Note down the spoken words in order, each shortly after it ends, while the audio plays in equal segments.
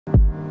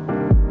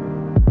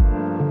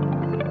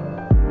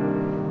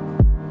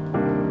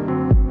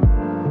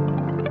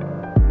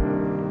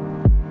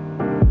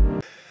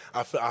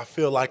I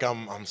feel like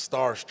I'm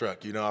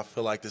starstruck. You know, I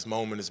feel like this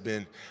moment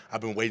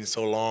I've been waiting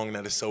so long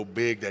that it's so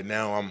big that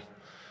now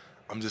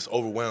I'm just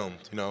overwhelmed.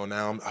 You know,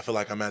 now I feel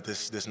like I'm at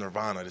this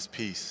nirvana, this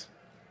peace.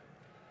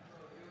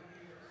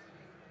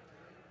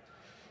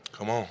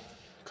 Come on,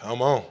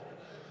 come on.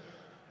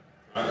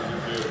 How does it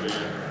feel being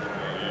from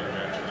a young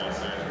man to Los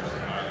Angeles?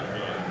 How does it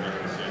feel like making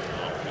a decision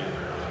off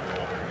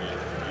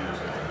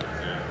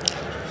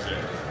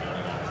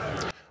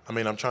I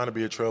mean, I'm trying to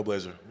be a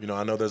trailblazer. You know,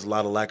 I know there's a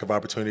lot of lack of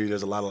opportunity.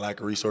 There's a lot of lack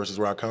of resources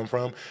where I come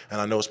from,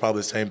 and I know it's probably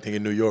the same thing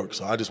in New York.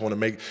 So I just want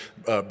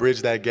to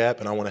bridge that gap,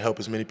 and I want to help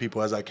as many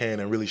people as I can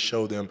and really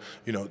show them,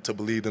 you know, to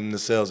believe in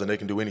themselves and they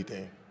can do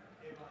anything.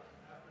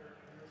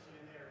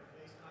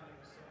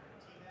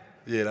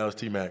 Yeah, that was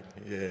T-Mac.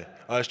 Yeah.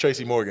 It's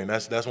Tracy Morgan.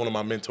 That's one of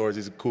my mentors.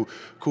 He's a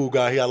cool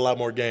guy. He got a lot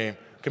more game.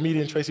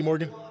 Comedian Tracy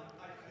Morgan?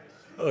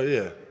 Oh,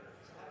 yeah.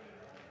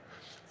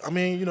 I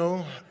mean, you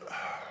know,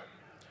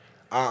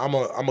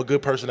 I'm a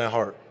good person at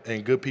heart,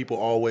 and good people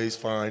always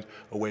find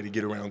a way to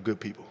get around good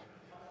people.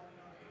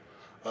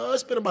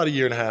 It's been about a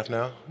year and a half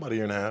now. About a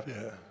year and a half,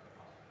 yeah.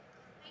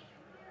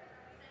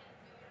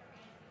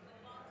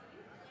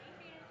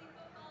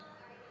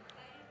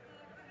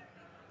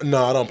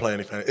 No, I don't play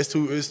any fantasy.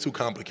 It's too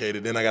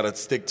complicated. Then I got to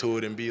stick to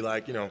it and be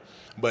like, you know.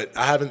 But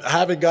I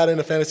haven't got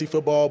into fantasy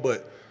football,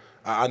 but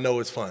I know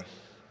it's fun.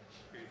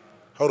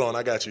 Hold on,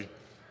 I got you.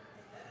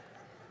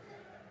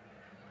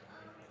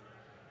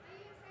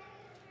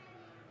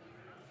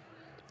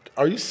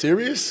 Are you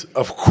serious?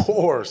 Of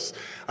course.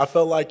 I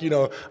felt like, you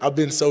know, I've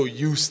been so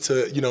used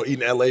to, you know,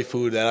 eating LA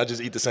food that I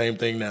just eat the same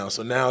thing now.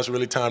 So now it's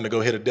really time to go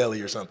hit a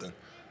deli or something.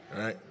 All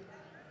right?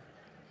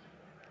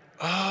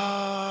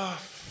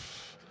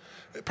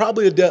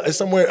 Probably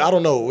somewhere, I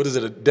don't know, what is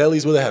it, a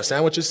delis where they have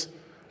sandwiches?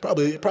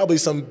 Probably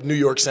some New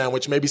York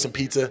sandwich, maybe some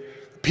pizza.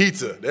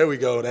 Pizza, there we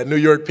go, that New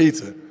York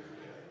pizza.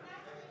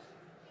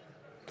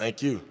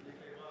 Thank you.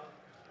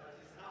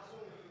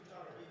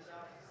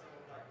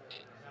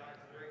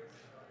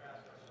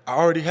 I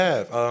already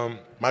have.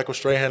 Michael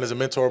Strahan is a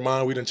mentor of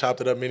mine. We done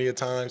chopped it up many a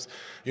times.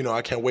 You know,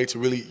 I can't wait to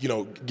really, you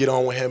know, get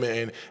on with him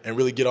and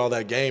really get all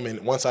that game.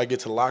 And once I get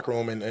to the locker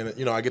room and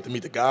you know, I get to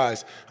meet the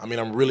guys, I mean,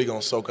 I'm really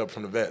going to soak up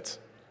from the vets.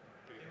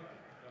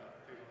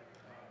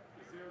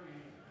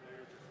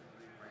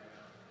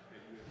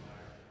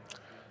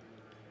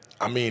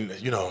 I mean,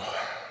 you know,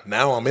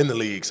 now I'm in the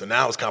league, so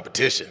now it's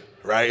competition,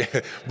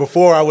 right?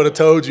 Before I would have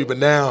told you, but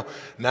now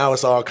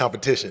it's all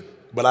competition.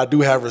 But I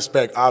do have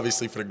respect,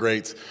 obviously, for the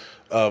greats,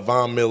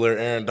 Von Miller,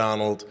 Aaron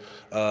Donald,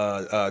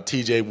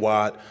 T.J.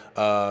 Watt,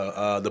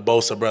 the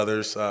Bosa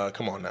brothers.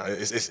 Come on now,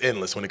 it's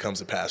endless when it comes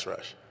to pass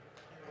rush.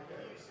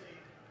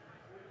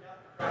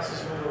 What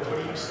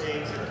do you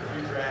say to the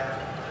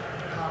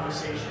pre-draft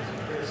conversations and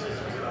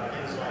criticisms about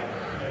things like,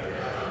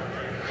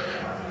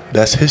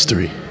 That's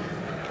history.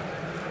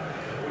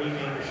 what do you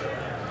mean to shut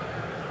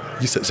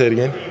down? You say it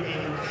again? What do you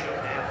mean to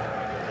shut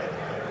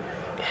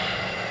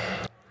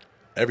down?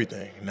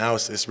 Everything. Now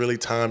it's really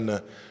time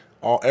to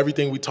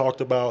everything we talked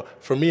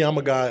about. For me, I'm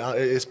a guy.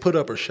 It's put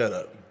up or shut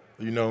up.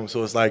 You know,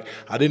 so it's like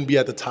I didn't be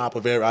at the top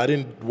of I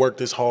didn't work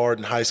this hard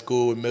in high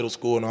school and middle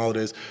school and all of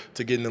this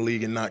to get in the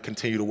league and not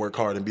continue to work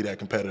hard and be that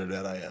competitor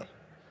that I am. Kayvon,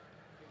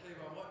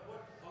 what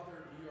other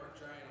New York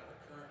Giant on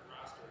the current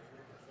roster are you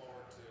looking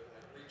forward to,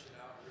 like reaching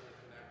out and really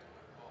connecting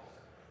with calls?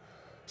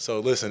 So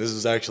listen, this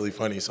is actually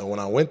funny. So when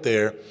I went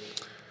there,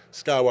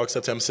 this guy walks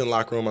up to me. I'm sitting in the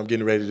locker room. I'm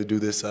getting ready to do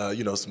this,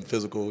 you know, some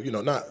physical, you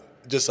know, not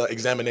just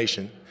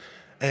examination.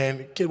 And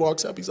the kid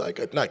walks up. He's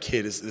like, not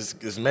kid,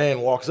 this man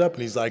walks up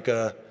and he's like,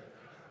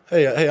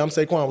 hey, I'm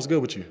Saquon. What's good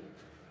with you?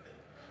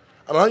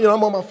 I'm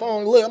on my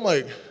phone. Look, I'm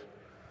like,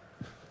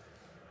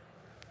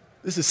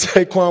 this is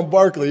Saquon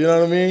Barkley. You know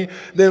what I mean?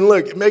 Then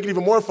look, make it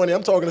even more funny.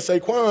 I'm talking to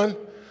Saquon.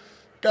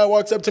 Guy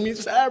walks up to me,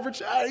 just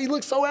average. He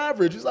looks so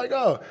average. He's like,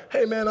 oh,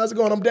 hey man, how's it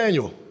going? I'm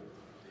Daniel.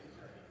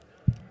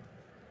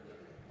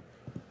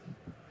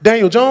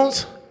 Daniel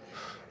Jones?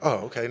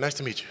 Oh, okay, nice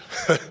to meet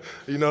you.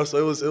 You know, so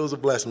it was a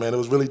blessing, man. It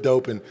was really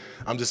dope, and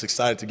I'm just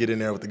excited to get in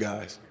there with the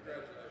guys.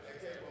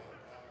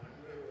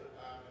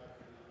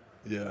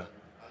 Yeah.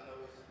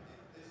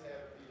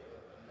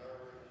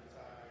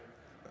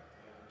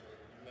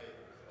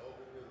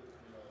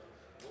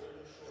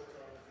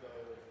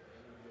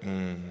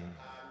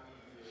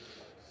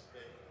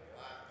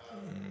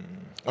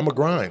 I'm a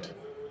grind.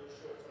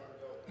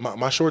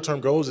 My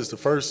short-term goals is to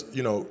first,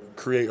 you know,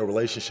 create a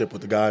relationship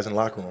with the guys in the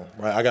locker room,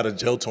 right? I got to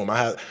gel to them.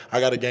 I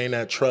got to gain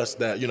that trust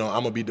that, you know,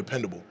 I'm going to be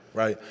dependable,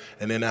 right?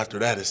 And then after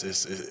that,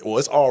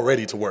 it's all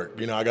ready to work.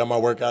 You know, I got my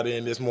workout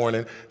in this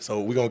morning,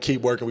 so we're going to keep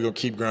working. We're going to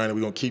keep grinding.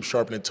 We're going to keep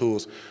sharpening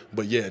tools.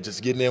 But, yeah,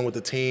 just getting in with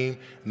the team,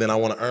 and then I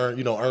want to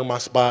earn my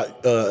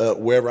spot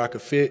wherever I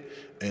could fit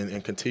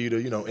and continue to,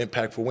 you know,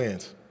 impact for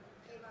wins.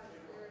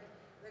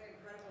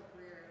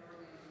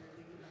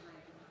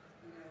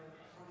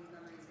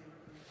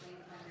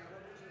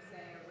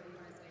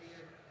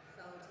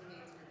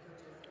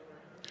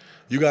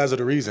 You guys are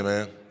the reason,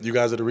 man. You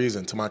guys are the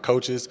reason. To my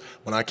coaches,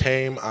 when I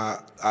came, I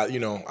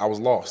was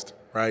lost,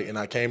 right? And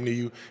I came to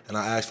you, and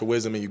I asked for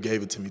wisdom, and you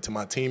gave it to me. To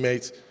my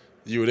teammates,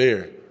 You were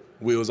there.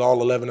 It was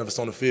all 11 of us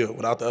on the field.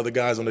 Without the other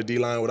guys on the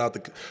D-line, without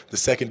the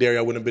secondary,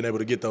 I wouldn't have been able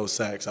to get those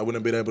sacks. I wouldn't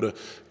have been able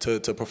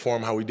to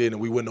perform how we did,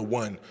 and we wouldn't have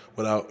won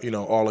without,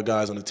 all the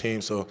guys on the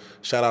team. So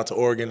shout out to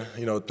Oregon.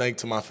 Thank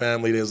to my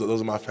family. Those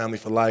are my family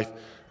for life,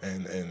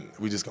 and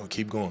we just going to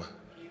keep going.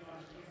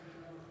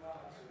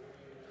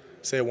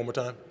 Say it one more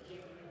time.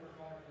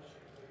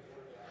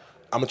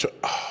 I'm going to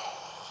try.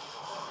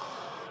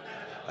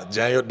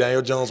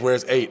 Daniel Jones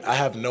wears 8. I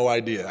have no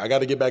idea. I got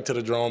to get back to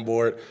the drawing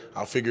board.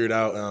 I'll figure it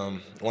out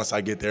once I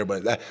get there,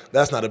 but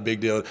that's not a big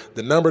deal.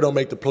 The number don't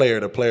make the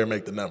player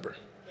make the number.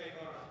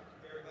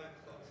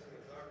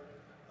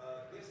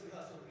 This is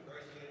hustle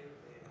diversity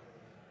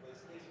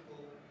was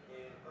physical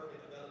and urban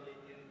development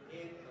in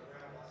and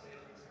around Los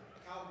Angeles.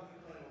 How do you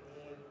plan on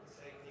doing the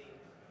same thing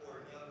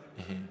for young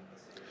people?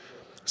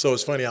 So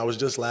it's funny. I was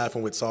just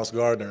laughing with Sauce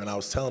Gardner, and I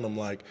was telling him,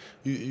 like,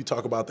 you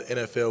talk about the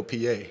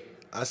NFLPA.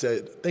 I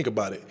said, think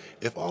about it.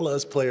 If all of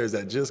us players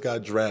that just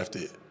got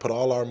drafted put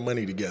all our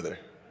money together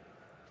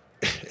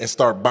and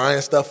start buying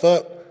stuff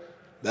up,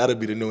 that'll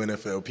be the new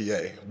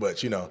NFLPA. But,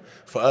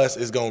 for us,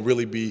 it's going to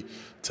really be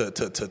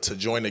to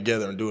join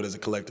together and do it as a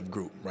collective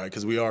group, right?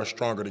 Because we are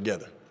stronger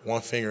together.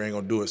 One finger ain't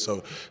going to do it.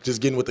 So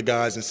just getting with the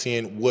guys and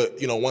seeing what,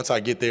 once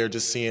I get there,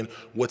 just seeing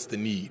what's the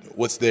need,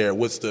 what's there,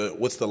 what's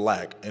the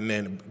lack, and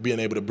then being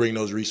able to bring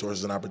those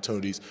resources and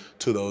opportunities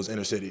to those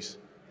inner cities.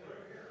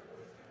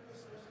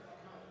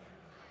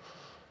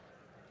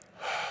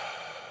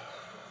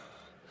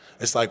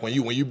 It's like when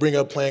you bring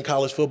up playing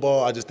college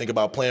football, I just think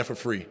about playing for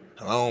free.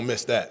 I don't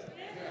miss that.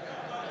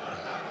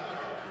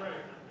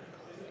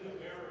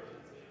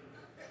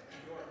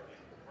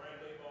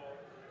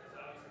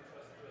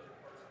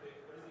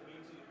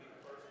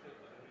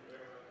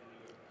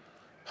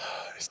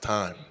 It's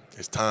time.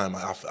 It's time.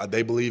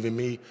 They believe in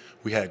me.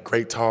 We had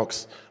great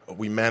talks.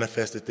 We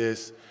manifested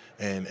this,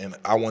 and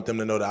I want them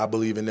to know that I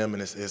believe in them,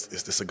 and it's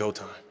just a go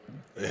time.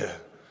 Yeah.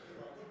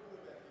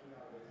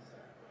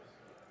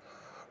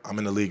 I'm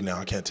in the league now.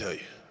 I can't tell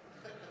you.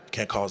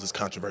 Can't cause this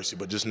controversy,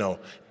 but just know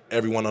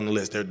everyone on the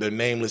list, they're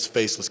nameless,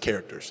 faceless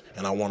characters,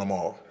 and I want them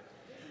all.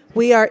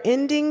 We are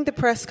ending the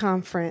press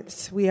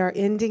conference.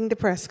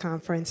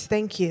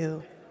 Thank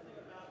you.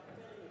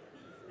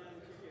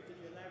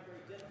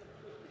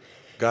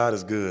 God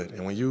is good.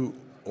 And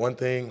one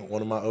thing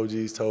one of my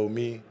OGs told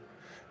me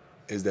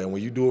is that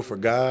when you do it for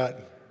God,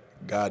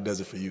 God does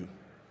it for you.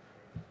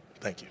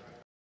 Thank you.